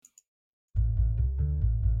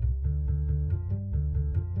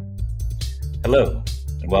Hello,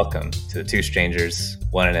 and welcome to the Two Strangers,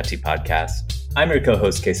 One NFT podcast. I'm your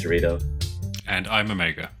co-host, Quesarito. And I'm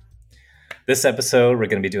Omega. This episode, we're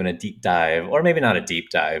going to be doing a deep dive, or maybe not a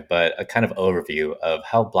deep dive, but a kind of overview of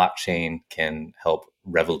how blockchain can help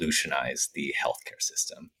revolutionize the healthcare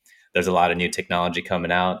system. There's a lot of new technology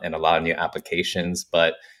coming out and a lot of new applications,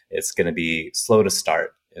 but it's going to be slow to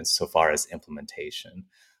start insofar as implementation.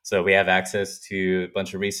 So we have access to a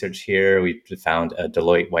bunch of research here. We found a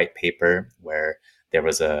Deloitte white paper where there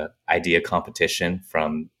was a idea competition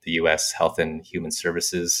from the U.S. Health and Human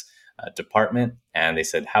Services department, and they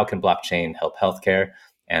said, how can blockchain help healthcare?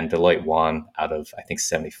 And Deloitte won out of, I think,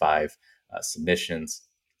 75 submissions.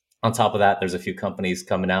 On top of that, there's a few companies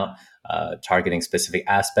coming out targeting specific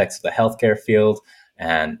aspects of the healthcare field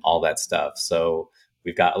and all that stuff. So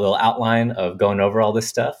we've got a little outline of going over all this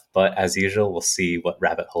stuff, but as usual, we'll see what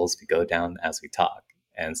rabbit holes we go down as we talk.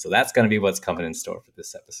 And so that's going to be what's coming in store for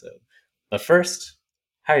this episode. But first,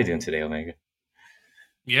 how are you doing today, Omega?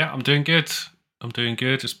 Yeah, I'm doing good.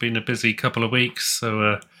 It's been a busy couple of weeks,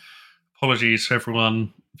 so apologies to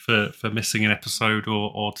everyone for missing an episode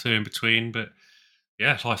or two in between. But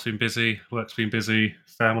yeah, life's been busy, work's been busy,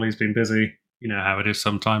 family's been busy. You know how it is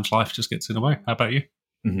sometimes. Life just gets in the way. How about you?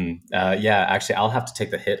 Mm-hmm. Yeah, actually, I'll have to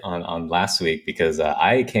take the hit on last week because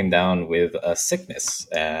I came down with a sickness,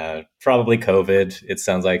 probably COVID. It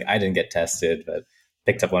sounds like I didn't get tested, but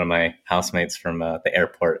picked up one of my housemates from the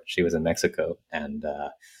airport. She was in Mexico, and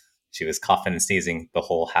she was coughing and sneezing the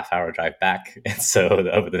whole half-hour drive back. And so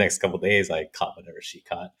over the next couple of days, I caught whatever she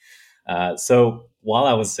caught. So while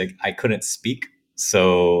I was sick, I couldn't speak.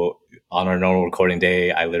 So on our normal recording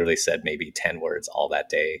day, I literally said maybe 10 words all that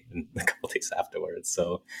day and a couple of days afterwards.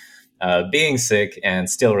 So being sick and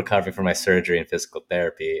still recovering from my surgery and physical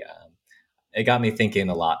therapy, it got me thinking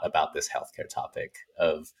a lot about this healthcare topic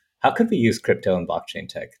of how could we use crypto and blockchain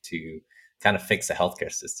tech to kind of fix the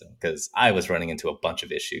healthcare system? Because I was running into a bunch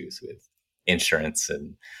of issues with insurance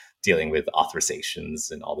and dealing with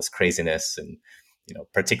authorizations and all this craziness, and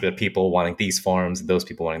particular people wanting these forms and those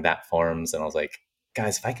people wanting that forms. And I was like,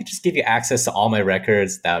 guys, if I could just give you access to all my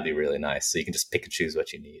records, that would be really nice. So you can just pick and choose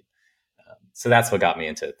what you need. So that's what got me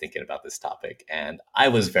into thinking about this topic. And I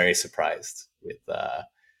was very surprised with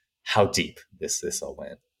how deep this all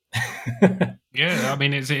went. Yeah, I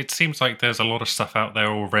mean, it seems like there's a lot of stuff out there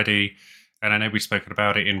already. And I know we've spoken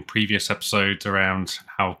about it in previous episodes around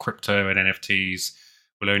how crypto and NFTs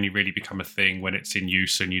will only really become a thing when it's in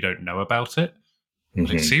use and you don't know about it.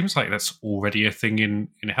 But it seems like that's already a thing in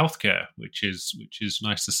healthcare, which is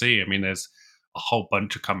nice to see. I mean, there's a whole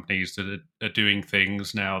bunch of companies that are doing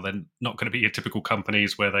things now. They're not going to be your typical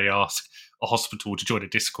companies where they ask a hospital to join a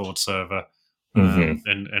Discord server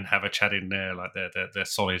and have a chat in there. Like they're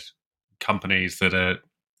solid companies that are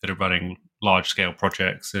running large scale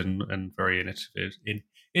projects and very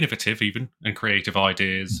innovative even, and creative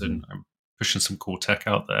ideas and pushing some cool tech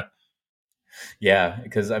out there. Yeah,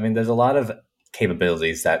 because I mean, there's a lot of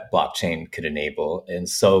capabilities that blockchain could enable in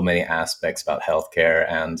so many aspects about healthcare.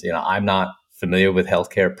 And, I'm not familiar with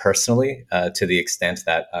healthcare personally to the extent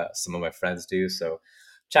that some of my friends do. So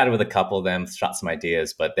chatted with a couple of them, shot some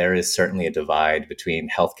ideas, but there is certainly a divide between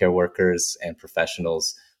healthcare workers and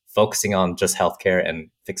professionals focusing on just healthcare and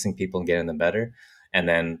fixing people and getting them better. And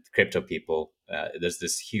then crypto people, there's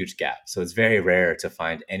this huge gap. So it's very rare to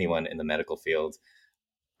find anyone in the medical field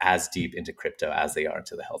as deep into crypto as they are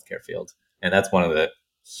into the healthcare field. And that's one of the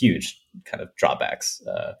huge kind of drawbacks,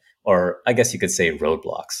 or I guess you could say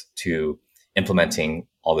roadblocks to implementing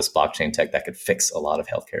all this blockchain tech that could fix a lot of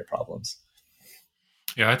healthcare problems.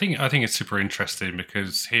 Yeah, I think it's super interesting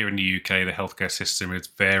because here in the UK, the healthcare system is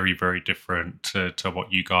very, very different to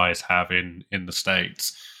what you guys have in the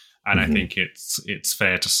States. And I think it's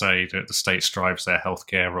fair to say that the States drives their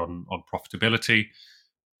healthcare on profitability,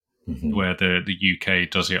 where the UK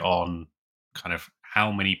does it on kind of how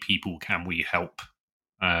many people can we help.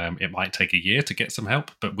 It might take a year to get some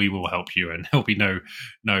help, but we will help you, and there'll be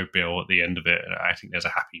no bill at the end of it. I think there's a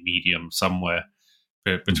happy medium somewhere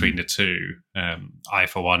between the two. I,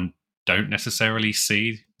 for one, don't necessarily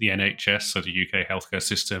see the NHS or the UK healthcare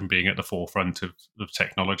system being at the forefront of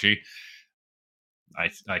technology.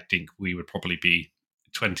 I think we would probably be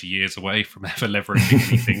 20 years away from ever leveraging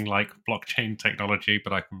anything like blockchain technology,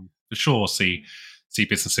 but I can for sure see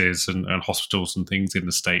businesses and hospitals and things in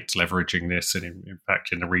the States leveraging this. And in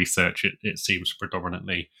fact, in the research, it seems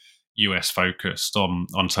predominantly US focused on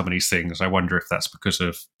some of these things. I wonder if that's because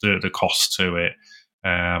of the cost to it,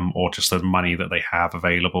 or just the money that they have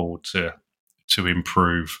available to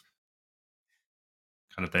improve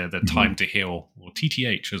kind of their time Mhm. to heal, or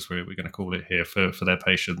TTH as we're going to call it here for their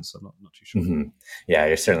patients. I'm not too sure. Hmm. Yeah,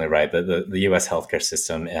 you're certainly right. The U.S. healthcare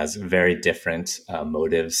system has very different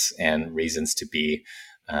motives and reasons to be.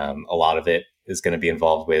 A lot of it is going to be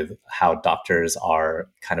involved with how doctors are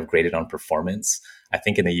kind of graded on performance. I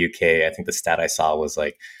think in the UK, I think the stat I saw was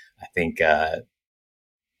like, I think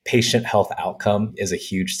patient health outcome is a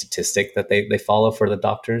huge statistic that they follow for the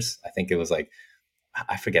doctors. I think it was like,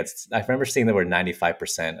 I forget. I remember seeing the word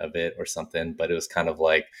 95% of it or something, but it was kind of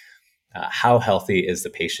like, how healthy is the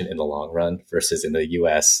patient in the long run versus in the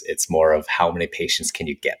US, it's more of how many patients can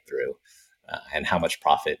you get through and how much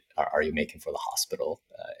profit are you making for the hospital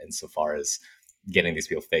insofar as getting these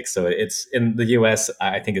people fixed. So it's in the US,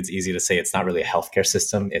 I think it's easy to say it's not really a healthcare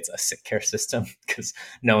system, it's a sick care system because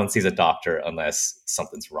no one sees a doctor unless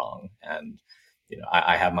something's wrong. And,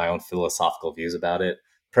 I have my own philosophical views about it.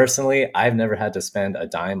 Personally, I've never had to spend a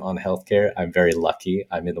dime on healthcare. I'm very lucky.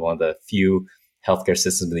 I'm in one of the few healthcare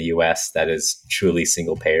systems in the US that is truly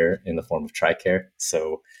single payer in the form of TRICARE.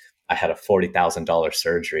 So I had a $40,000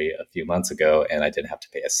 surgery a few months ago and I didn't have to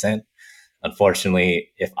pay a cent. Unfortunately,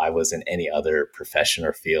 if I was in any other profession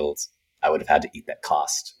or field, I would have had to eat that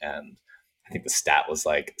cost. And I think the stat was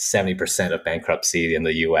like 70% of bankruptcy in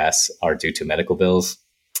the US are due to medical bills.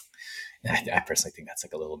 I personally think that's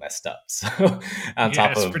like a little messed up. So on Yeah,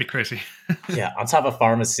 top it's of, pretty crazy. yeah, on top of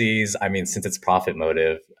pharmacies, I mean, since it's profit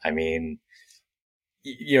motive, I mean,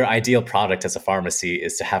 your ideal product as a pharmacy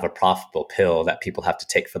is to have a profitable pill that people have to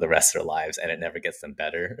take for the rest of their lives and it never gets them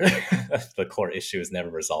better. The core issue is never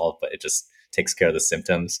resolved, but it just takes care of the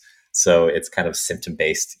symptoms. So it's kind of symptom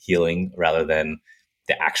based healing rather than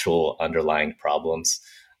the actual underlying problems.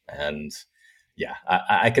 And yeah,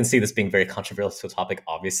 I can see this being very controversial topic,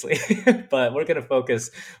 obviously, but we're going to focus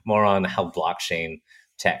more on how blockchain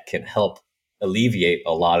tech can help alleviate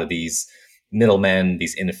a lot of these middlemen,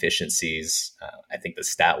 these inefficiencies. I think the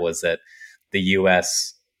stat was that the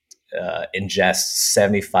US ingests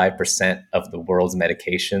 75% of the world's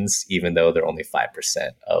medications, even though they're only 5%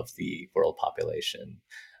 of the world population.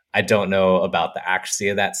 I don't know about the accuracy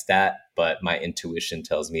of that stat, but my intuition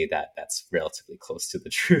tells me that that's relatively close to the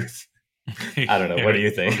truth. I don't know. Yeah, What do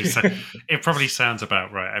you think? it probably sounds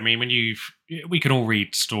about right. I mean, we can all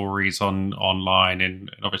read stories online,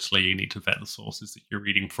 and obviously you need to vet the sources that you're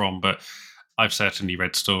reading from. But I've certainly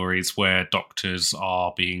read stories where doctors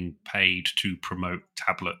are being paid to promote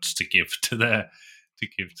tablets to give to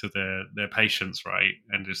their patients, right?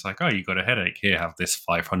 And it's like, oh, you got a headache, here, have this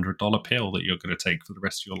 $500 pill that you're going to take for the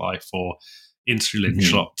rest of your life, or insulin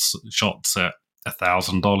Mhm. shots at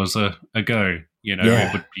 $1,000 a go. It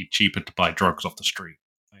Yeah. would be cheaper to buy drugs off the street,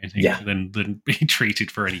 I think, Yeah. than be treated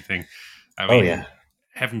for anything. I Oh, mean, yeah.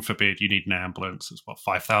 heaven forbid you need an ambulance. It's what,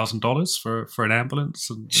 $5,000 for an ambulance,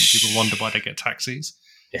 and people wonder why they get taxis.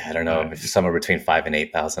 Yeah. I don't know. It's Somewhere between 5 and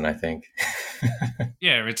 8,000, I think.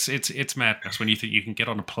 Yeah, it's madness when you think you can get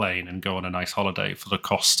on a plane and go on a nice holiday for the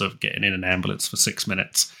cost of getting in an ambulance for 6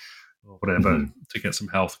 minutes or whatever Mhm. to get some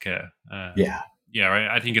healthcare. Yeah. Yeah,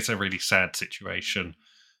 I think it's a really sad situation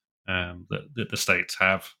that the states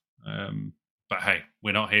have. But hey,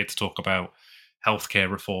 we're not here to talk about healthcare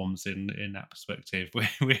reforms in that perspective.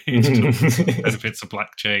 We're here to talk about the benefits of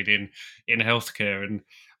blockchain in healthcare, and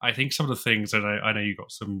I think some of the things, and I know you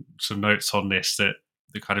got some notes on this that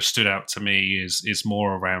kind of stood out to me is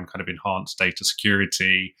more around kind of enhanced data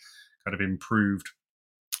security, kind of improved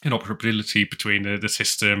interoperability between the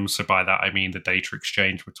systems. So by that I mean the data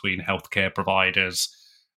exchange between healthcare providers,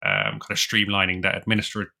 kind of streamlining that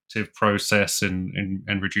administrative process and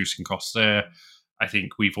reducing costs there. I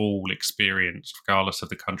think we've all experienced, regardless of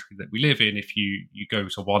the country that we live in, if you go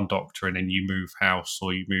to one doctor and then you move house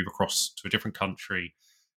or you move across to a different country,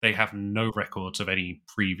 they have no records of any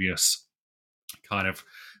previous kind of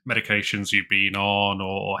medications you've been on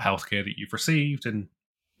or healthcare that you've received. And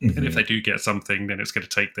if they Mhm. do get something, then it's going to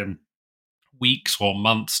take them weeks or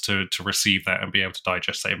months to receive that and be able to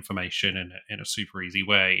digest that information in a super easy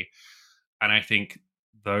way. And I think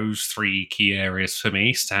those three key areas for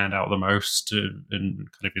me stand out the most, and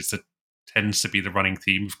kind of tends to be the running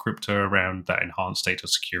theme of crypto around that enhanced data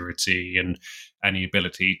security and the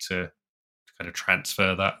ability to kind of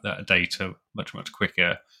transfer that data much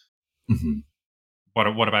quicker. Mhm.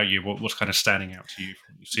 What about you? What's kind of standing out to you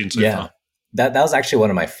from what you've seen so Yeah, far? that was actually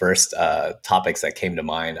one of my first topics that came to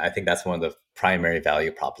mind. I think that's one of the primary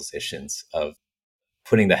value propositions of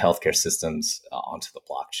putting the healthcare systems onto the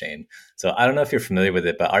blockchain. So I don't know if you're familiar with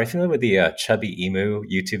it, but are you familiar with the Chubby Emu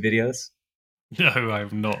YouTube videos? No,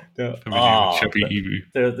 I'm not familiar with Oh, Chubby Emu.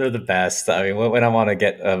 they're the best. I mean, when I want to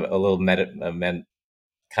get a little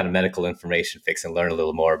kind of medical information fix and learn a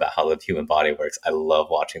little more about how the human body works. I love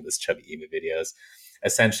watching those chubby emu videos.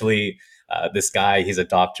 Essentially, this guy, he's a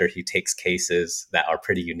doctor. He takes cases that are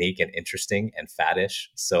pretty unique and interesting and faddish.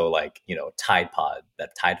 So, like, Tide Pod,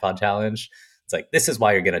 that Tide Pod challenge. It's like, this is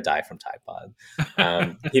why you're going to die from Tide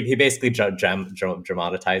Pod. He basically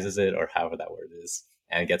dramatizes it, or however that word is,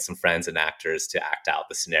 and gets some friends and actors to act out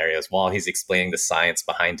the scenarios while he's explaining the science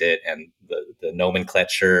behind it and the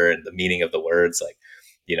nomenclature and the meaning of the words, like,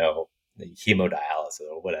 hemodialysis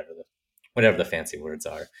or whatever the fancy words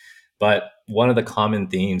are. But one of the common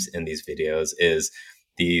themes in these videos is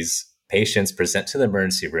these patients present to the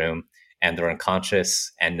emergency room and they're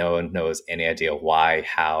unconscious and no one knows any idea why,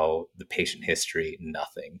 how, the patient history,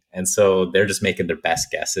 nothing. And so they're just making their best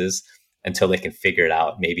guesses until they can figure it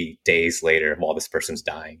out maybe days later while this person's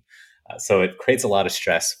dying. So it creates a lot of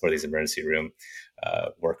stress for these emergency room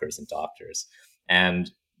workers and doctors. And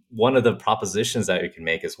one of the propositions that you can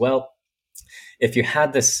make is, well, if you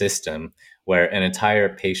had this system where an entire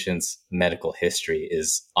patient's medical history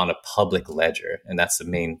is on a public ledger, and that's the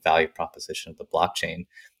main value proposition of the blockchain,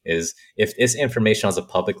 is if this information is a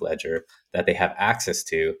public ledger that they have access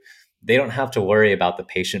to, they don't have to worry about the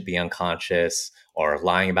patient being unconscious or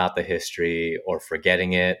lying about the history or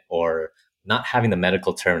forgetting it or not having the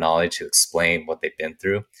medical terminology to explain what they've been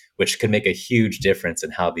through, which could make a huge difference in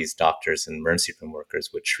how these doctors and emergency room workers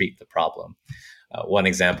would treat the problem. One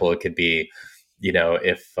example, it could be,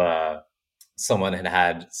 if someone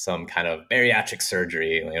had some kind of bariatric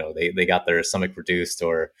surgery, they got their stomach reduced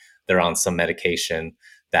or they're on some medication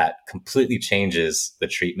that completely changes the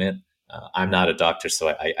treatment. I'm not a doctor, so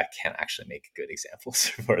I can't actually make good examples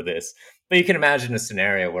for this. But you can imagine a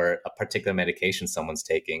scenario where a particular medication someone's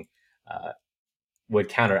taking would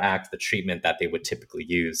counteract the treatment that they would typically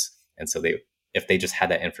use. And so if they just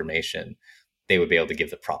had that information, they would be able to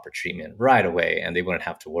give the proper treatment right away, and they wouldn't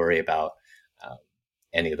have to worry about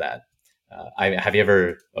any of that. Have you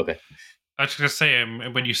ever? Okay. I was going to say,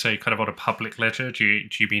 when you say kind of on a public ledger, do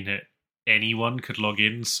you mean that anyone could log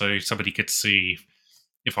in, so somebody could see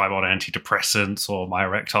if I'm on antidepressants or my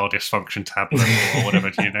erectile dysfunction tablet or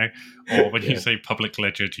whatever, Or when you say public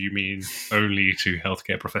ledger, do you mean only to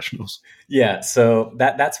healthcare professionals? Yeah, so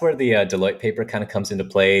that's where the Deloitte paper kind of comes into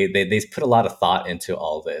play. They put a lot of thought into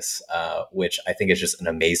all this, which I think is just an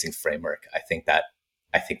amazing framework. I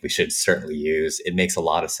think we should certainly use. It makes a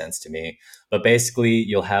lot of sense to me. But basically,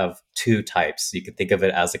 you'll have two types. You can think of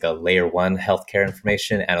it as like a layer one healthcare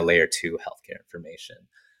information and a layer two healthcare information.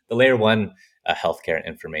 The layer one healthcare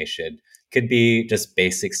information could be just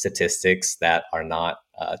basic statistics that are not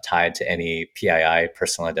tied to any PII,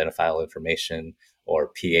 personal identifiable information,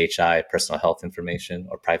 or PHI, personal health information,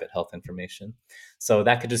 or private health information. So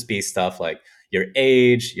that could just be stuff like your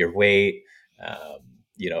age, your weight,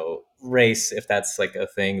 race, if that's like a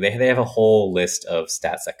thing. They have a whole list of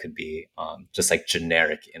stats that could be just like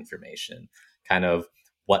generic information, kind of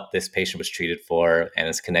what this patient was treated for, and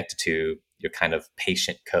is connected to your kind of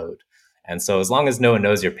patient code. And so as long as no one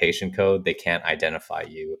knows your patient code, they can't identify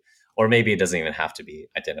you. Or maybe it doesn't even have to be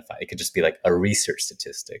identified. It could just be like a research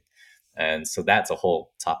statistic. And so that's a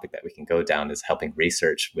whole topic that we can go down, is helping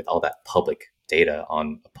research with all that public data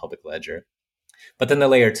on a public ledger. But then the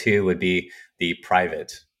layer two would be the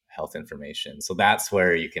private health information. So that's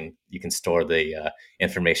where you can store the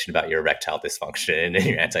information about your erectile dysfunction and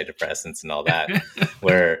your antidepressants and all that,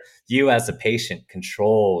 where you as a patient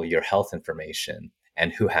control your health information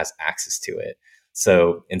and who has access to it.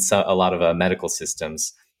 So in a lot of medical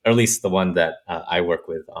systems, or at least the one that I work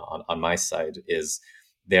with on my side, is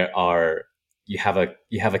you have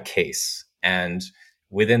a case, and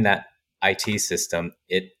within that IT system,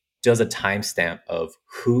 it does a timestamp of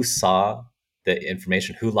who saw the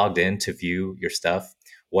information, who logged in to view your stuff,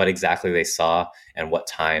 what exactly they saw, and what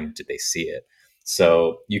time did they see it.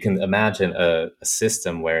 So you can imagine a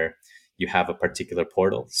system where you have a particular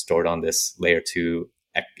portal stored on this layer two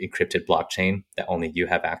encrypted blockchain that only you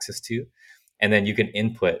have access to. And then you can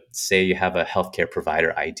input, say you have a healthcare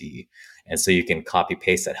provider ID. And so you can copy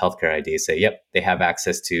paste that healthcare ID, say, yep, they have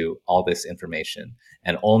access to all this information,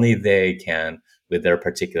 and only they can, with their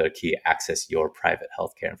particular key, access your private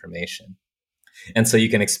healthcare information. And so you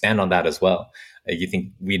can expand on that as well.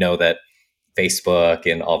 We know that Facebook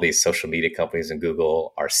and all these social media companies and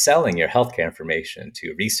Google are selling your healthcare information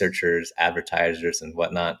to researchers, advertisers, and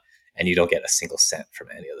whatnot, and you don't get a single cent from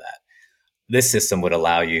any of that. This system would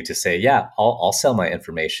allow you to say, yeah, I'll sell my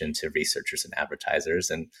information to researchers and advertisers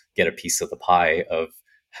and get a piece of the pie of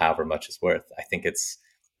however much it's worth. I think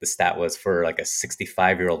the stat was for like a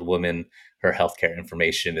 65-year-old woman, her healthcare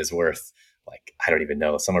information is worth like, I don't even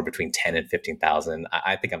know, somewhere between 10 and 15,000.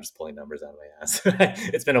 I think I'm just pulling numbers out of my ass.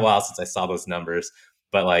 It's been a while since I saw those numbers,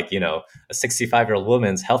 but like, a 65-year-old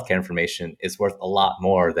woman's healthcare information is worth a lot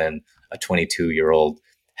more than a 22-year-old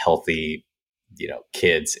healthy,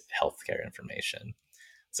 kid's healthcare information.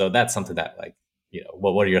 So that's something that, like,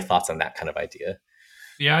 what are your thoughts on that kind of idea?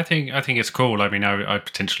 Yeah, I think it's cool. I mean, I'd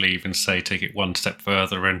potentially even say take it one step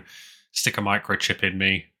further and stick a microchip in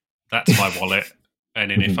me. That's my wallet.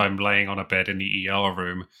 And then if Mhm. I'm laying on a bed in the ER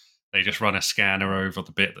room, they just run a scanner over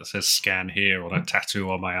the bit that says scan here on a tattoo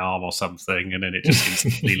on my arm or something, and then it just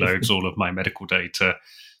instantly loads all of my medical data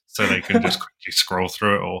so they can just quickly scroll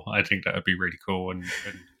through it all. I think that would be really cool. And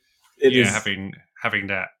It yeah, is. having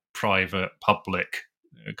that private public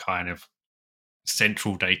kind of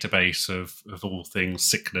central database of all things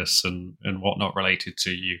sickness and whatnot related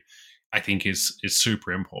to you, I think is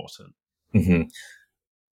super important. Mhm.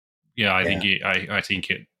 Yeah, Yeah. I think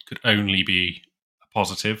it could only be a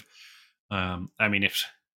positive. I mean, if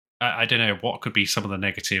I don't know what could be some of the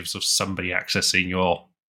negatives of somebody accessing your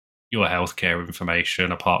healthcare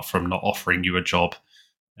information apart from not offering you a job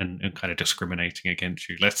and kind of discriminating against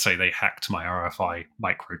you. Let's say they hacked my RFI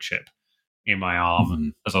microchip in my arm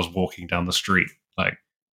Mhm. as I was walking down the street. Like,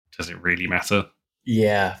 does it really matter?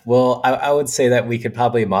 Yeah, well, I would say that we could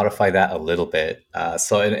probably modify that a little bit.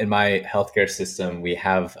 So in my healthcare system, we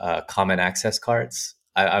have common access cards.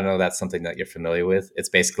 I don't know if that's something that you're familiar with. It's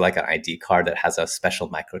basically like an ID card that has a special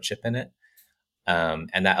microchip in it,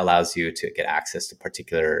 and that allows you to get access to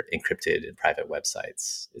particular encrypted and private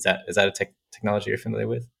websites. Is that a technology you're familiar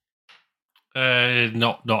with?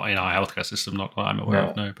 Not in our healthcare system, not that I'm aware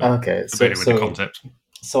of, No. no, but Okay. So familiar with the so concept.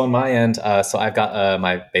 So on my end, so I've got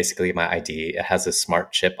my basically my ID. It has a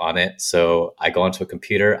smart chip on it. So I go onto a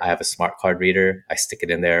computer. I have a smart card reader. I stick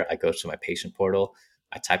it in there. I go to my patient portal.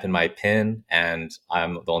 I type in my PIN, and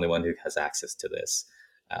I'm the only one who has access to this.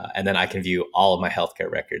 And then I can view all of my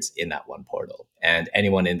healthcare records in that one portal. And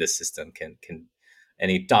anyone in this system can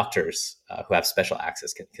any doctors who have special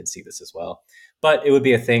access can see this as well. But it would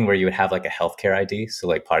be a thing where you would have like a healthcare ID, so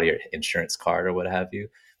like part of your insurance card or what have you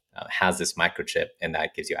has this microchip, and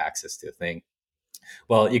that gives you access to a thing.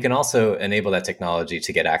 Well, you can also enable that technology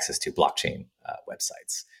to get access to blockchain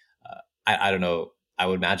websites. I don't know. I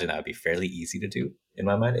would imagine that would be fairly easy to do in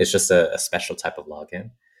my mind. It's just a special type of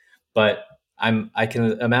login. But I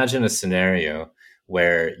can imagine a scenario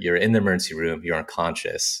where you're in the emergency room, you're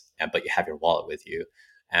unconscious, but you have your wallet with you,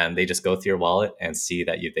 and they just go through your wallet and see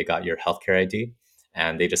that they got your healthcare ID,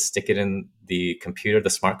 and they just stick it in the computer, the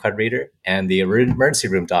smart card reader, and the emergency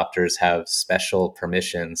room doctors have special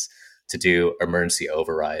permissions to do emergency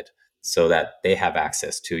override so that they have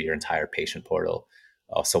access to your entire patient portal.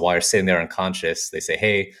 So while you're sitting there unconscious, they say,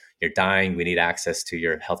 "Hey, you're dying. We need access to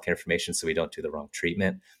your healthcare information so we don't do the wrong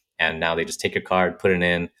treatment." And now they just take your card, put it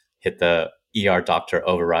in, hit the ER doctor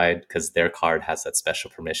override because their card has that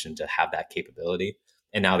special permission to have that capability.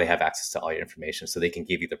 And now they have access to all your information so they can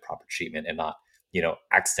give you the proper treatment and not,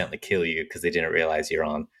 accidentally kill you because they didn't realize you're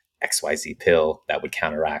on XYZ pill that would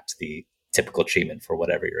counteract the typical treatment for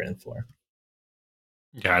whatever you're in for.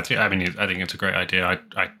 Yeah, I mean, I think it's a great idea.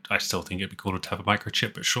 I still think it'd be cooler to have a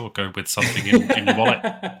microchip, but sure, go with something in your wallet.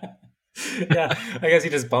 Yeah, I guess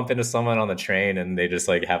you just bump into someone on the train and they just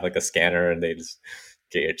like have like a scanner and they just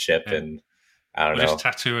get your chip Yeah. and I don't Or just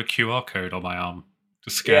know. tattoo a QR code on my arm.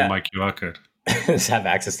 Just scan Yeah, my QR code. just have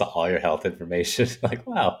access to all your health information. Like,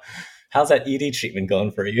 wow, how's that ED treatment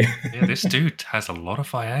going for you? Yeah, this dude has a lot of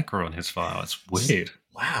Viagra on his file. It's weird.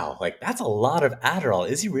 Wow, like that's a lot of Adderall.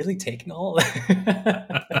 Is he really taking all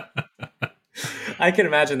that? I can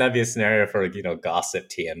imagine that'd be a scenario for gossip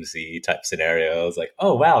TMZ type scenarios. Like,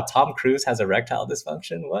 oh wow, Tom Cruise has erectile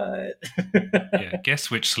dysfunction. Yeah, What?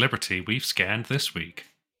 guess which celebrity we've scanned this week?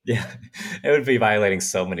 Yeah, it would be violating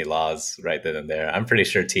so many laws right then and there. I'm pretty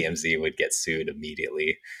sure TMZ would get sued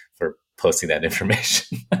immediately for posting that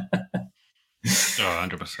information. Oh,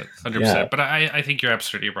 100%. Yeah. 100%. But I think you're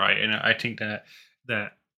absolutely right. And I think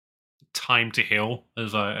that time to heal,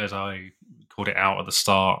 as I called it out at the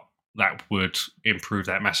start, that would improve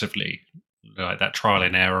that massively. Like that trial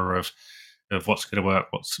and error of what's going to work,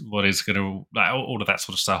 what is going to, like all of that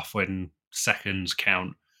sort of stuff. When seconds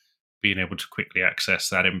count, being able to quickly access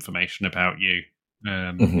that information about you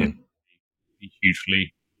is Hmm.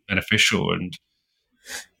 hugely beneficial. And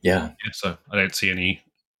Yeah. yeah, so I don't see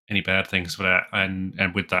any bad things for that.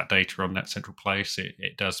 And with that data on that central place,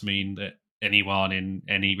 it does mean that anyone in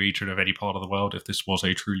any region of any part of the world, if this was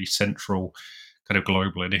a truly central kind of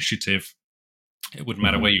global initiative, it wouldn't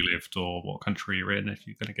matter where Hmm. you lived or what country you're in, if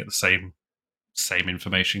you're going to get the same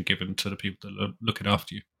information given to the people that are looking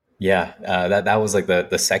after you. Yeah, that was like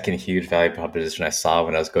the second huge value proposition I saw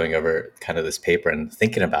when I was going over kind of this paper and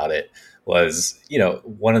thinking about it was,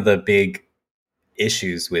 one of the big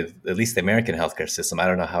issues with at least the American healthcare system. I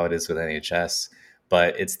don't know how it is with NHS,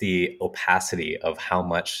 but it's the opacity of how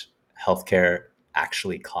much healthcare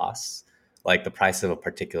actually costs. Like the price of a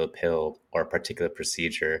particular pill or a particular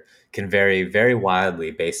procedure can vary very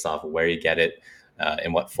wildly based off of where you get it,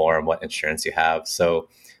 in what form, what insurance you have. So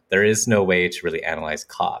there is no way to really analyze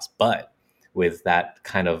cost. But with that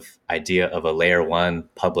kind of idea of a layer one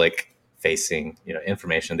public facing,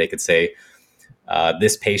 information, they could say,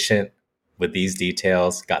 this patient with these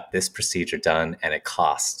details got this procedure done and it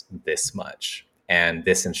cost this much. And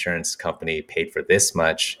this insurance company paid for this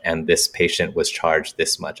much, and this patient was charged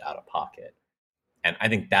this much out of pocket. And I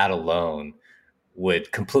think that alone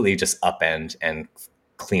would completely just upend and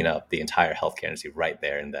clean up the entire healthcare industry right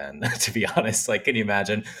there and then. To be honest, like, can you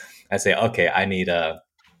imagine? I say, okay,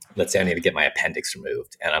 let's say I need to get my appendix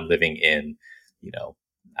removed, and I'm living in, you know,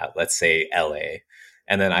 let's say LA,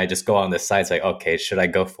 and then I just go on this site, it's like, okay, should I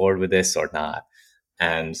go forward with this or not?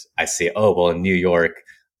 And I see, oh well, in New York,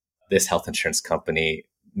 this health insurance company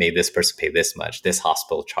made this person pay this much, this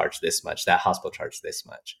hospital charged this much, that hospital charged this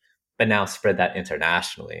much. But now spread that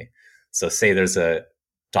internationally. So say there's a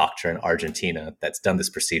doctor in Argentina that's done this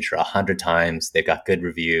procedure 100 times. They've got good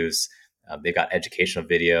reviews. They've got educational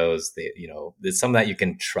videos. There's some that you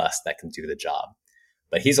can trust that can do the job.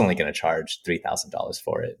 But he's only going to charge $3,000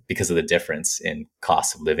 for it because of the difference in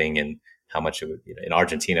cost of living and how much it would. In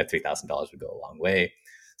Argentina, $3,000 would go a long way.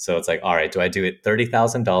 So it's like, all right, do I do it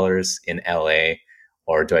 $30,000 in LA,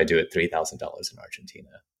 or do I do it $3,000 in Argentina?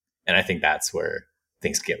 And I think that's where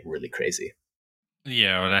things get really crazy.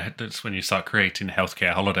 Yeah, well, that's when you start creating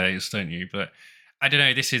healthcare holidays, don't you? But I don't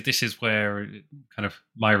know. This is where kind of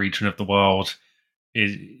my region of the world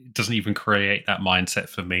doesn't even create that mindset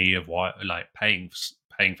for me of why like paying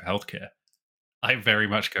for healthcare. I'm very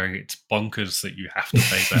much going, it's bonkers that you have to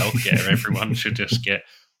pay for healthcare. Everyone should just get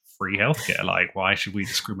free healthcare. Like, why should we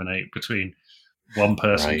discriminate between one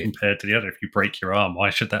person Right. compared to the other? If you break your arm,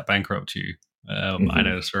 why should that bankrupt you? I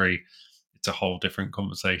know Mm-hmm. it's a whole different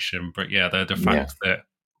conversation, but yeah, the Yeah. fact that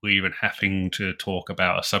we're even having to talk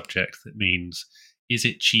about a subject that means, is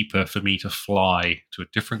it cheaper for me to fly to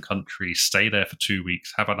a different country, stay there for 2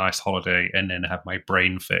 weeks, have a nice holiday, and then have my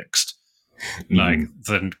brain fixed, like,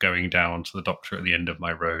 Mm-hmm. than going down to the doctor at the end of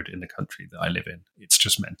my road in the country that I live in? It's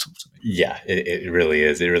just mental to me. Yeah, it really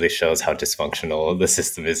is. It really shows how dysfunctional the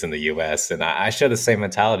system is in the US. And I share the same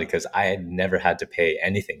mentality because I had never had to pay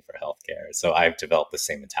anything for healthcare. So I've developed the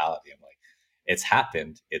same mentality. I'm like, it's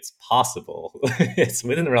happened, it's possible, it's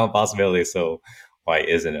within the realm of possibility. So why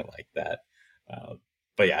isn't it like that? Uh,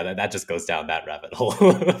 but yeah, that just goes down that rabbit hole.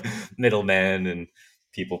 Middlemen and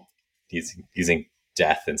people using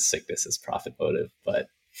death and sickness as profit motive. But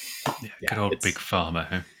Yeah, good yeah, old big it's pharma.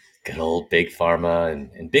 Huh? good old big pharma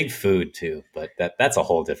and big food too, but that's a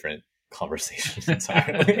whole different conversation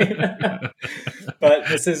entirely. But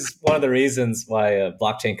this is one of the reasons why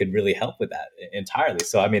blockchain could really help with that entirely.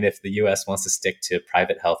 So I mean, if the US wants to stick to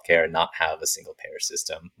private healthcare and not have a single payer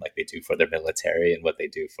system like they do for their military and what they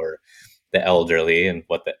do for the elderly and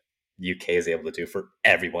what the UK is able to do for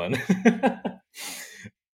everyone,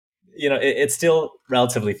 it's still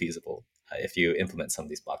relatively feasible if you implement some of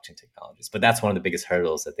these blockchain technologies. But that's one of the biggest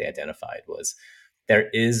hurdles that they identified was there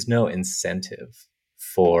is no incentive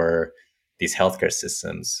for these healthcare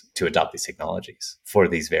systems to adopt these technologies for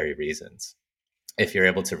these very reasons. If you're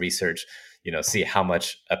able to research, see how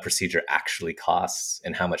much a procedure actually costs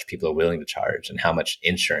and how much people are willing to charge and how much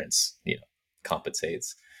insurance,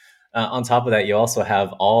 compensates. On top of that, you also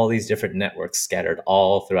have all these different networks scattered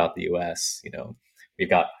all throughout the US. We've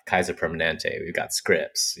got Kaiser Permanente, we've got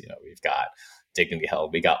Scripps, we've got Dignity Health,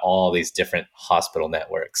 we got all these different hospital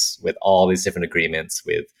networks with all these different agreements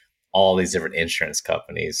with all these different insurance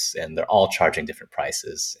companies, and they're all charging different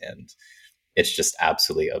prices. And it's just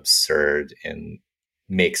absolutely absurd and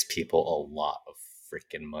makes people a lot of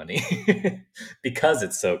freaking money because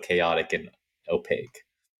it's so chaotic and opaque.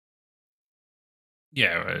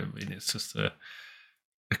 Yeah, I mean, it's just a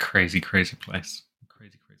crazy, crazy place.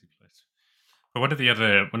 Crazy, crazy place. But one of the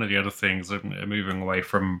other things, moving away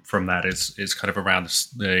from that, is kind of around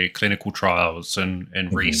the clinical trials and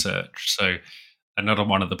Mm-hmm. research. So another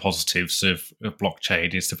one of the positives of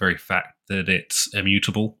blockchain is the very fact that it's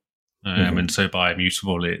immutable. And Mm-hmm. so by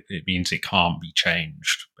immutable, it means it can't be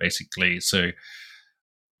changed, basically. So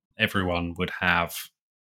everyone would have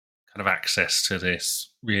kind of access to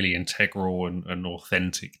this really integral and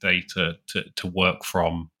authentic data to work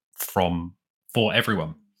from for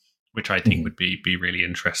everyone. which I think Hmm. would be really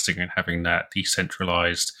interesting, and having that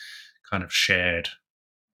decentralized kind of shared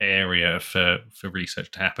area for research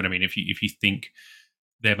to happen. I mean, if you think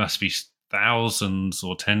there must be thousands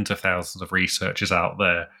or tens of thousands of researchers out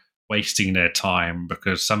there wasting their time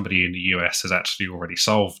because somebody in the US has actually already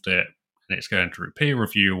solved it and it's going through peer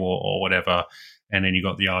review or whatever. And then you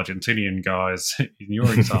got the Argentinian guys in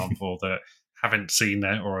your example that haven't seen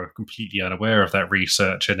that or are completely unaware of that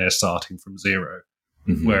research and they're starting from zero.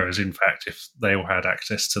 Hmm. Whereas, in fact, if they all had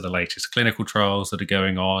access to the latest clinical trials that are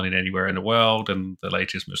going on in anywhere in the world and the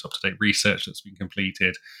latest, most up to date research that's been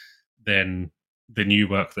completed, then the new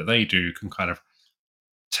work that they do can kind of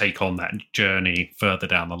take on that journey further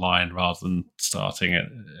down the line rather than starting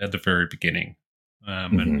at the very beginning,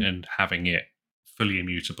 Hmm. and having it fully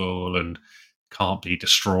immutable and can't be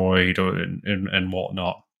destroyed and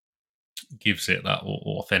whatnot gives it that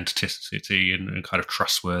authenticity and kind of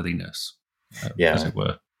trustworthiness, as Yeah. it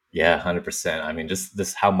were. Yeah, 100%. I mean, just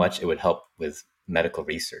this how much it would help with medical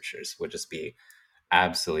researchers would just be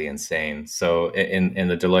absolutely insane. So in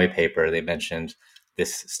the Deloitte paper, they mentioned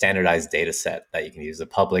this standardized data set that you can use, a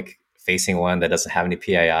public facing one that doesn't have any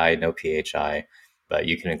PII, no PHI, but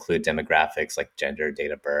you can include demographics like gender,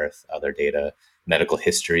 date of birth, other data, medical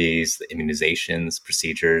histories, the immunizations,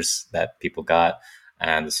 procedures that people got,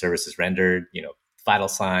 and the services rendered, vital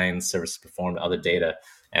signs, services performed, other data,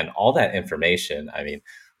 and all that information. I mean,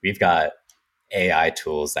 we've got AI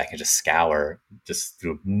tools that can just scour just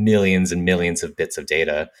through millions and millions of bits of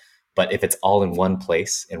data. But if it's all in one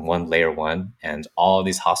place, in one layer one, and all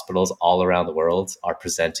these hospitals all around the world are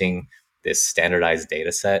presenting this standardized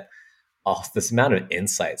data set, this amount of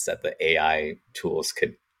insights that the AI tools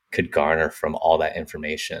could garner from all that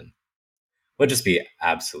information would just be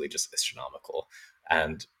absolutely just astronomical.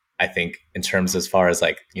 And I think in terms as far as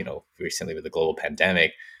like, recently with the global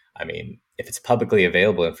pandemic, I mean, if it's publicly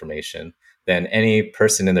available information, then any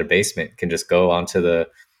person in their basement can just go onto the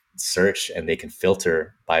search and they can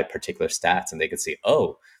filter by particular stats and they can see,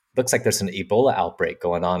 oh, looks like there's an Ebola outbreak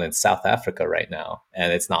going on in South Africa right now.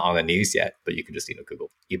 And it's not on the news yet, but you can just,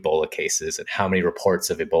 Google Ebola cases and how many reports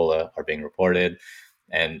of Ebola are being reported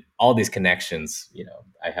and all these connections.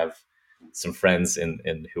 I have some friends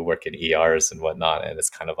in who work in ERs and whatnot, and it's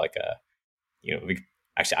kind of like a we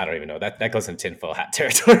actually I don't even know that goes in tinfoil hat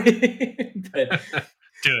territory, but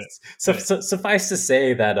Do it. so, Do it. so suffice to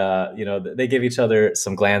say that they give each other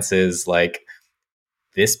some glances like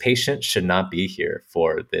this patient should not be here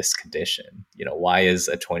for this condition. Why is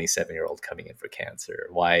a 27-year-old coming in for cancer?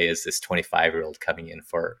 Why is this 25-year-old coming in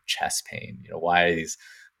for chest pain? Why are these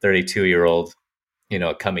 32-year-old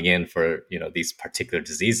coming in for, these particular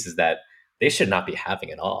diseases that they should not be having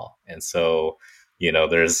at all. And so,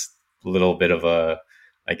 there's a little bit of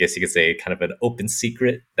I guess you could say kind of an open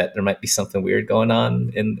secret that there might be something weird going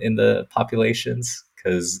on in the populations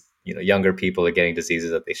because, younger people are getting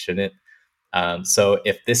diseases that they shouldn't. So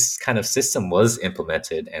if this kind of system was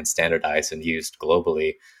implemented and standardized and used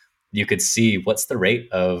globally, you could see what's the rate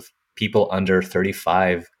of people under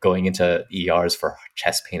 35 going into ERs for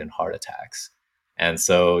chest pain and heart attacks. And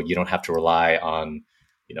so you don't have to rely on,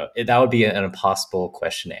 that would be an impossible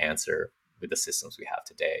question to answer with the systems we have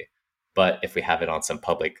today. But if we have it on some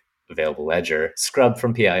public available ledger, scrubbed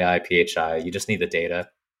from PII, PHI, you just need the data.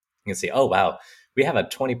 You can see, oh, wow, we have a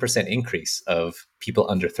 20% increase of people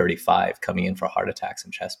under 35 coming in for heart attacks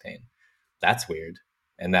and chest pain. That's weird.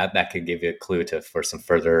 And that could give you a clue for some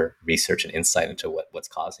further research and insight into what's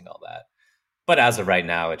causing all that. But as of right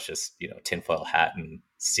now, it's just, tinfoil hat and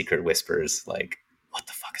secret whispers like, what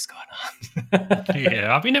the fuck is going on?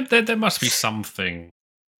 Yeah, I mean, there must be something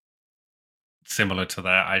similar to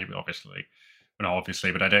that. I obviously, well, not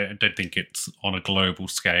obviously, but I don't think it's on a global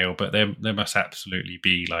scale. But there must absolutely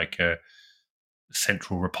be like a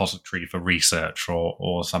central repository for research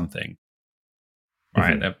or something,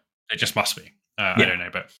 right? Mhm. There just must be. I Yeah. don't know,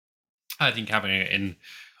 but I think having it in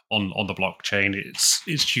on the blockchain,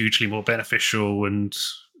 it's hugely more beneficial and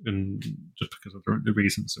just because of the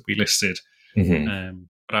reasons that we listed. Hmm.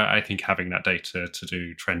 But I think having that data to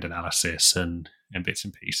do trend analysis and bits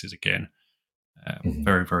and pieces again, Hmm.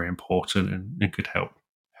 very very important and could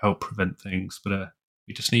help prevent things. But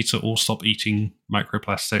we just need to all stop eating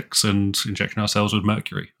microplastics and injecting ourselves with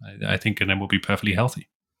mercury. I think, and then we'll be perfectly healthy.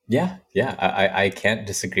 Yeah. Yeah. I can't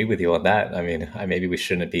disagree with you on that. I mean, maybe we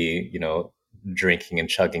shouldn't be, drinking and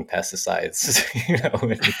chugging pesticides,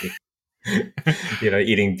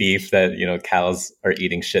 eating beef that, cows are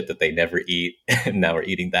eating shit that they never eat. And now we're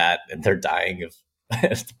eating that and they're dying of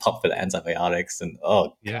pump for the antibiotics, and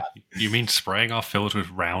oh Yeah, god. you mean spraying our fields with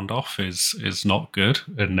Roundoff is not good,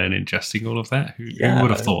 and then ingesting all of that? Who would have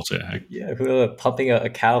Yeah, thought it? Hey? yeah. Pumping a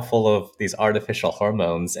cow full of these artificial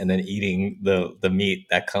hormones and then eating the meat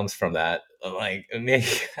that comes from that, like, maybe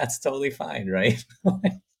that's totally fine, right?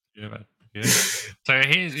 Yeah, man. Yeah. So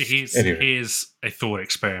Anyway. here's a thought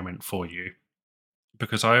experiment for you,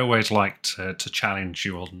 because I always like to challenge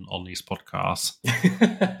you on these podcasts.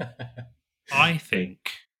 I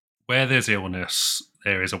think where there's illness,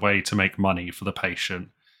 there is a way to make money for the patient.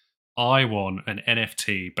 I want an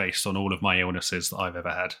NFT based on all of my illnesses that I've ever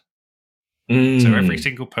had. So every Mm.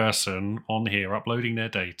 single person on here uploading their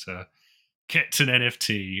data gets an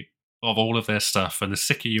NFT of all of their stuff. And the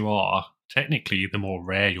sicker you are, technically, the more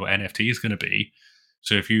rare your NFT is going to be.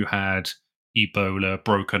 So if you had Ebola,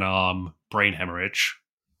 broken arm, brain hemorrhage,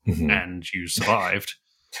 Mhm. and you survived,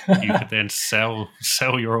 you could then sell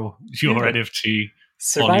your Yeah, NFT on the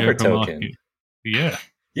survivor open token. market. Yeah.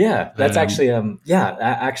 Yeah, that's Um, actually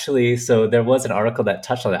actually, so there was an article that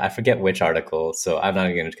touched on it. I forget which article, so I'm not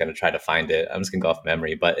even going to try to find it. I'm just going to go off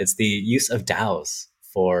memory, but it's the use of DAOs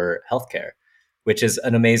for healthcare, which is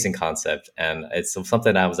an amazing concept, and it's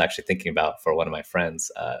something I was actually thinking about for one of my friends.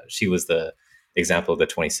 She was the example of the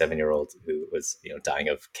 27-year-old who was, dying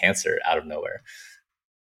of cancer out of nowhere.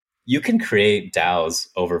 You can create DAOs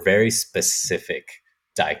over very specific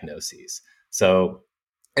diagnoses. So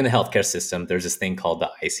in the healthcare system, there's this thing called the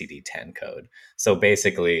ICD-10 code. So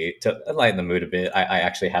basically, to lighten the mood a bit, I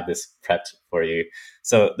actually have this prepped for you.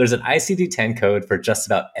 So there's an ICD-10 code for just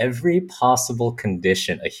about every possible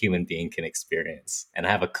condition a human being can experience. And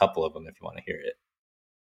I have a couple of them if you want to hear it.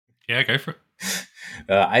 yeah, go for it.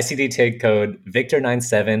 ICD-10 code Victor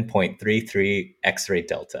 97.33 X-ray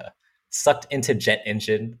Delta. Sucked into jet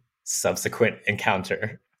engine, subsequent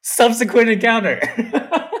encounter. Subsequent encounter.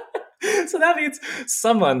 So that means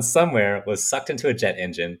someone somewhere was sucked into a jet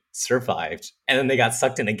engine, survived, and then they got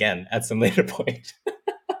sucked in again at some later point. Yeah,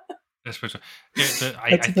 That's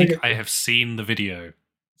I think like, I have seen the video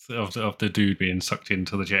of the dude being sucked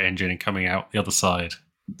into the jet engine and coming out the other side.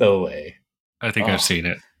 no way. I think I've Oh, seen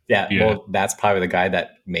it. yeah. Yeah, Well, that's probably the guy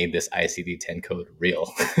that made this ICD-10 code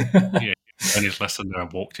real. yeah. And his lesson there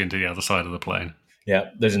and walked into the other side of the plane.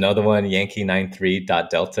 Yeah, there's another one, Yankee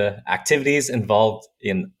 93.delta. Activities involved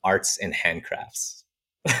in arts and handcrafts.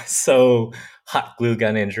 So hot glue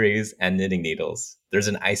gun injuries and knitting needles. There's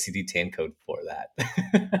an ICD-10 code for that.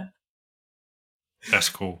 That's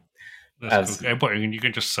cool. That's cool. As And you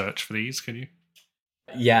can just search for these, can you?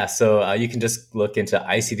 Yeah, so you can just look into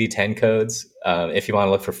ICD-10 codes. If you want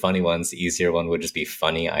to look for funny ones, the easier one would just be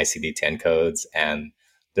funny ICD-10 codes, and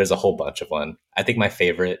there's a whole bunch of one. I think my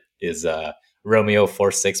favorite is Romeo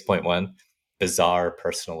 46.1, bizarre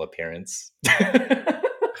personal appearance.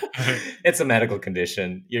 It's a medical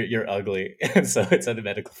condition. You're ugly, and so it's a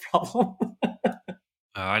medical problem.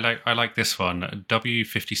 I like this one.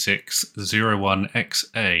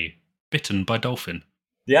 W5601XA, bitten by dolphin.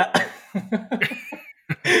 Yeah.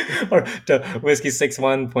 Or whiskey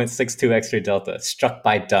 61.62 extra delta, struck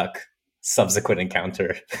by duck, subsequent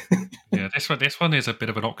encounter. Yeah, this one is a bit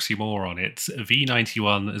of an oxymoron. It's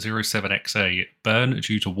V9107XA, burn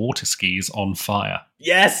due to water skis on fire.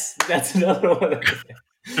 Yes, that's another one.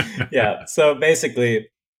 Yeah. So basically,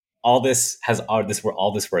 all this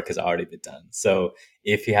work has already been done. So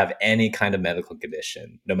if you have any kind of medical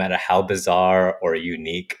condition, no matter how bizarre or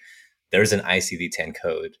unique, there's an ICD-10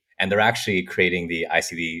 code, and they're actually creating the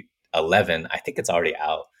ICD-11. I think it's already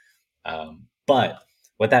out. But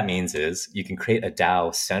what that means is you can create a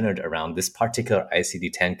DAO centered around this particular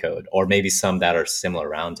ICD-10 code, or maybe some that are similar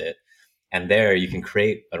around it. And there you can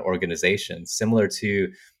create an organization similar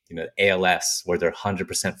to ALS, where they're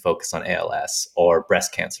 100% focused on ALS, or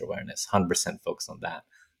breast cancer awareness, 100% focused on that.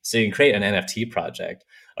 So you can create an NFT project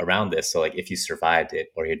around this. So like if you survived it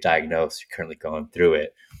or you're diagnosed, you're currently going through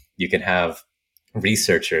it, you can have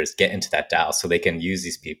researchers get into that DAO so they can use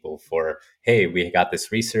these people for, hey, we got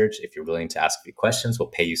this research. If you're willing to ask a few questions, we'll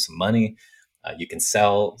pay you some money. You can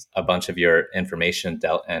sell a bunch of your information,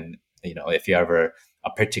 and if you ever a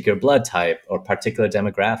particular blood type or particular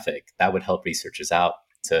demographic, that would help researchers out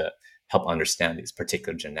to help understand these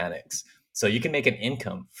particular genetics. So you can make an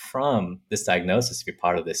income from this diagnosis if you're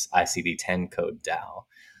part of this ICD-10 code DAO,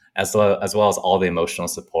 as well as all the emotional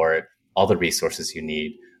support, all the resources you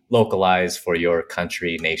need, localized for your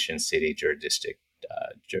country, nation, city, jurisdiction,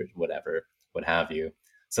 whatever, what have you.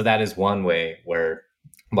 So that is one way where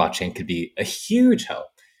blockchain could be a huge help.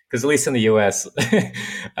 Because at least in the US,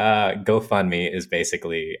 GoFundMe is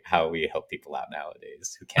basically how we help people out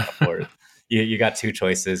nowadays who can't afford. You got two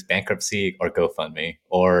choices: bankruptcy or GoFundMe,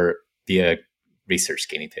 or be a research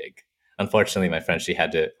guinea pig. Unfortunately, my friend, she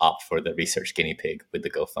had to opt for the research guinea pig with the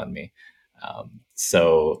GoFundMe.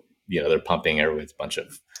 So, they're pumping her with a bunch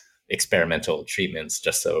of experimental treatments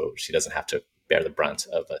just so she doesn't have to bear the brunt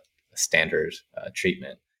of a standard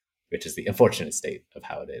treatment, which is the unfortunate state of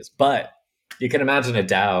how it is. But you can imagine a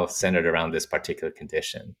DAO centered around this particular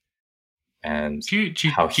condition and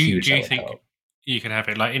how huge Do that you would think help. you can have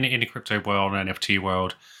it like in a crypto world, an NFT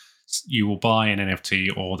world? You will buy an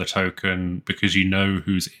NFT or the token because you know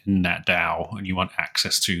who's in that DAO and you want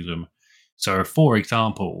access to them. So, for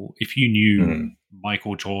example, if you knew Mm,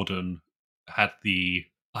 Michael Jordan had the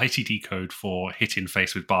ITD code for hitting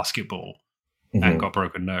face with basketball and hmm got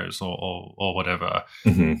broken nose or whatever,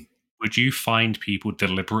 hmm would you find people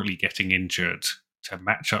deliberately getting injured to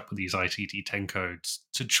match up with these ITD 10 codes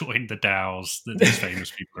to join the DAOs that these famous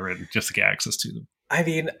people are in just to get access to them? I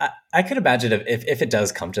mean, I could imagine if it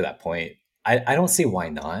does come to that point, I don't see why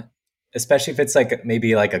not. Especially if it's like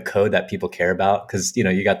maybe like a code that people care about, because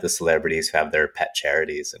you got the celebrities who have their pet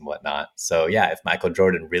charities and whatnot. So yeah, if Michael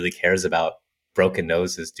Jordan really cares about broken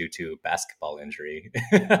noses due to basketball injury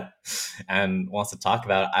and wants to talk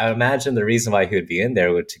about it, I imagine the reason why he would be in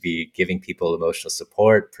there would to be giving people emotional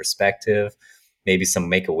support, perspective, maybe some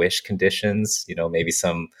make a wish conditions, maybe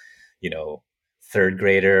some, you know, third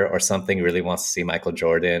grader or something really wants to see Michael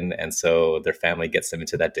Jordan, and so their family gets them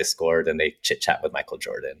into that Discord and they chit chat with Michael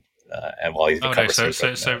Jordan, and while he Oh no! recovers from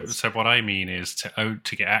a broken nose. So what I mean is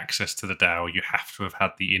to get access to the DAO, you have to have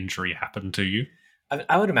had the injury happen to you.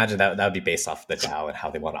 I would imagine that would be based off the DAO and how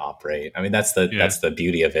they want to operate. I mean, that's the Yeah, that's the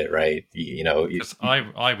beauty of it, right? because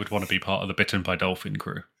I would want to be part of the Bitten by Dolphin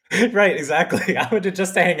crew. Right, exactly. I would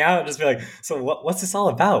just to hang out and just be like, so what's this all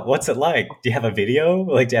about? What's it like? Do you have a video?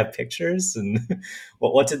 Like, do you have pictures? And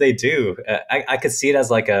what did they do? I could see it as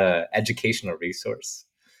like a educational resource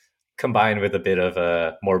combined with a bit of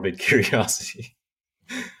a morbid curiosity.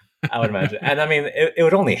 I would imagine. And I mean, it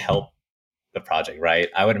would only help the project, right?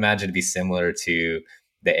 I would imagine to be similar to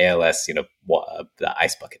the ALS, the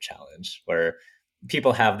ice bucket challenge, where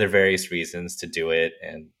people have their various reasons to do it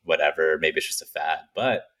and whatever. Maybe it's just a fad,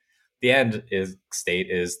 but the end is state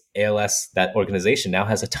is ALS. That organization now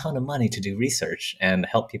has a ton of money to do research and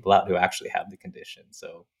help people out who actually have the condition.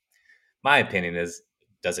 So my opinion is,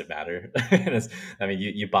 does it matter? I mean,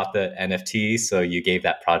 you bought the NFT, so you gave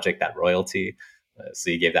that project that royalty. So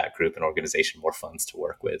you gave that group and organization more funds to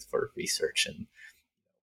work with for research and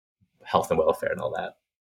health and welfare and all that.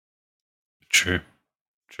 True,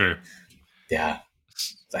 true. Yeah,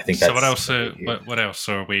 I think So what that's else? a big deal. What else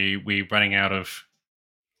are we running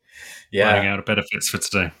Yeah, out of benefits for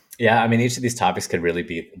today? yeah. I mean, each of these topics could really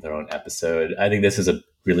be their own episode. I think this is a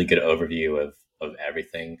really good overview of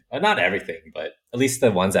everything. Not everything, but at least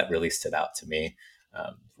the ones that really stood out to me.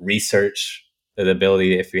 Research, the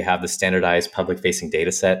ability if we have the standardized public facing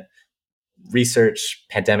data set, research,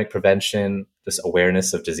 pandemic prevention, just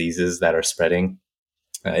awareness of diseases that are spreading.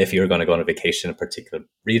 If you're going to go on a vacation in a particular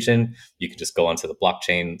region, you can just go onto the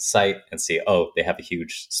blockchain site and see, oh, they have a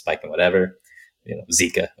huge spike in whatever,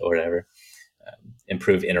 Zika or whatever.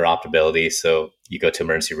 Improve interoperability. So you go to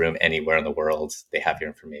emergency room anywhere in the world, they have your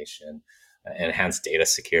information. Enhance data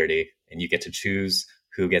security, and you get to choose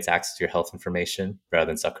who gets access to your health information rather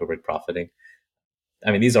than Zuckerberg profiting.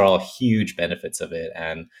 I mean, these are all huge benefits of it.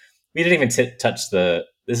 And we didn't even touch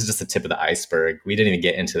this is just the tip of the iceberg. We didn't even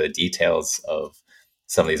get into the details of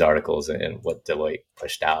some of these articles and what Deloitte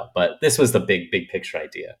pushed out. But this was the big picture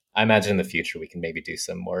idea. I imagine in the future we can maybe do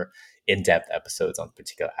some more in depth episodes on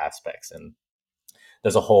particular aspects. And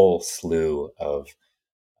there's a whole slew of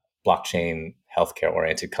blockchain healthcare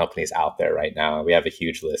oriented companies out there right now. We have a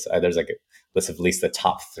huge list. There's like a list of at least the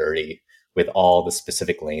top 30 with all the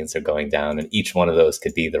specific lanes they're going down. And each one of those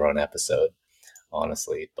could be their own episode,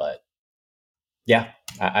 honestly. But yeah,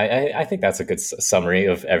 I think that's a good summary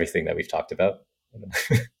of everything that we've talked about.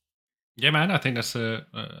 Yeah, man, I think that's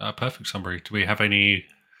a perfect summary. Do we have any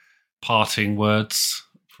parting words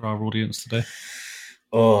for our audience today?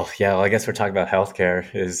 Oh, yeah. Well, I guess we're talking about healthcare.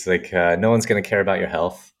 Is like no one's going to care about your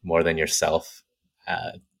health more than yourself.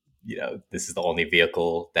 Uh, this is the only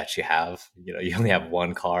vehicle that you have. You only have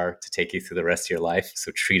one car to take you through the rest of your life.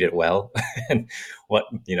 So treat it well. And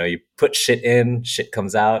you put shit in, shit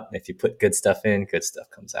comes out. If you put good stuff in, good stuff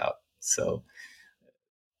comes out. So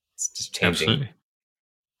it's just changing Absolutely.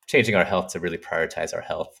 changing our health to really prioritize our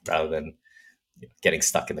health rather than getting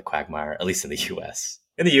stuck in the quagmire. At least in the U.S.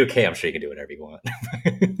 In the UK, I'm sure you can do whatever you want.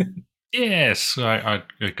 Yes, I'd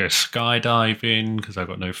go skydiving because I've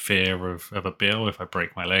got no fear of a bill if I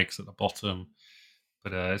break my legs at the bottom.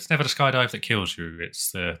 But it's never the skydive that kills you;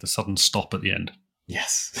 it's the sudden stop at the end.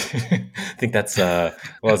 Yes, I think that's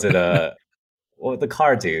was it well, the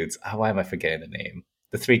car dudes. Why am I forgetting the name?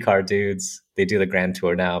 The three car dudes. They do the grand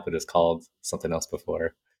tour now, but it's called something else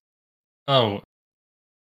before. Oh,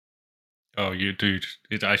 oh, you dude!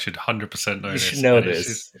 I should 100% know You should this, know and it's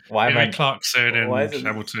just this. Why am Henry I? Clarkson Why and is it?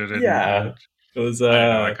 Hamilton, Yeah, and it was I don't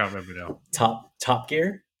know. I can't remember now. Top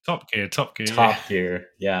Gear. Top Gear, yeah. Top Gear.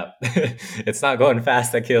 Yeah, it's not going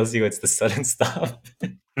fast that kills you. It's the sudden stop.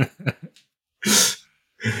 And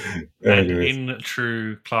Anyways, in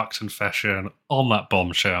true Clarkson fashion, on that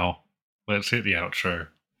bombshell, let's hit the outro.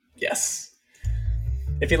 yes.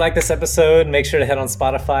 If you like this episode, make sure to head on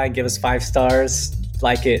Spotify and give us 5 stars.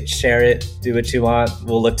 Like it, share it, do what you want.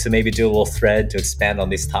 We'll look to maybe do a little thread to expand on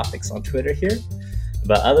these topics on Twitter here.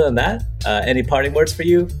 But other than that, any parting words for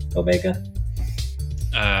you, Omega?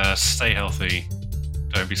 Stay healthy.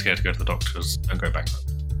 Don't be scared to go to the doctors. Don't go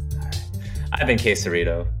bankrupt. I've been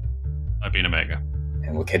Quesarito. I've been Omega.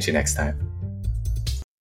 And we'll catch you next time.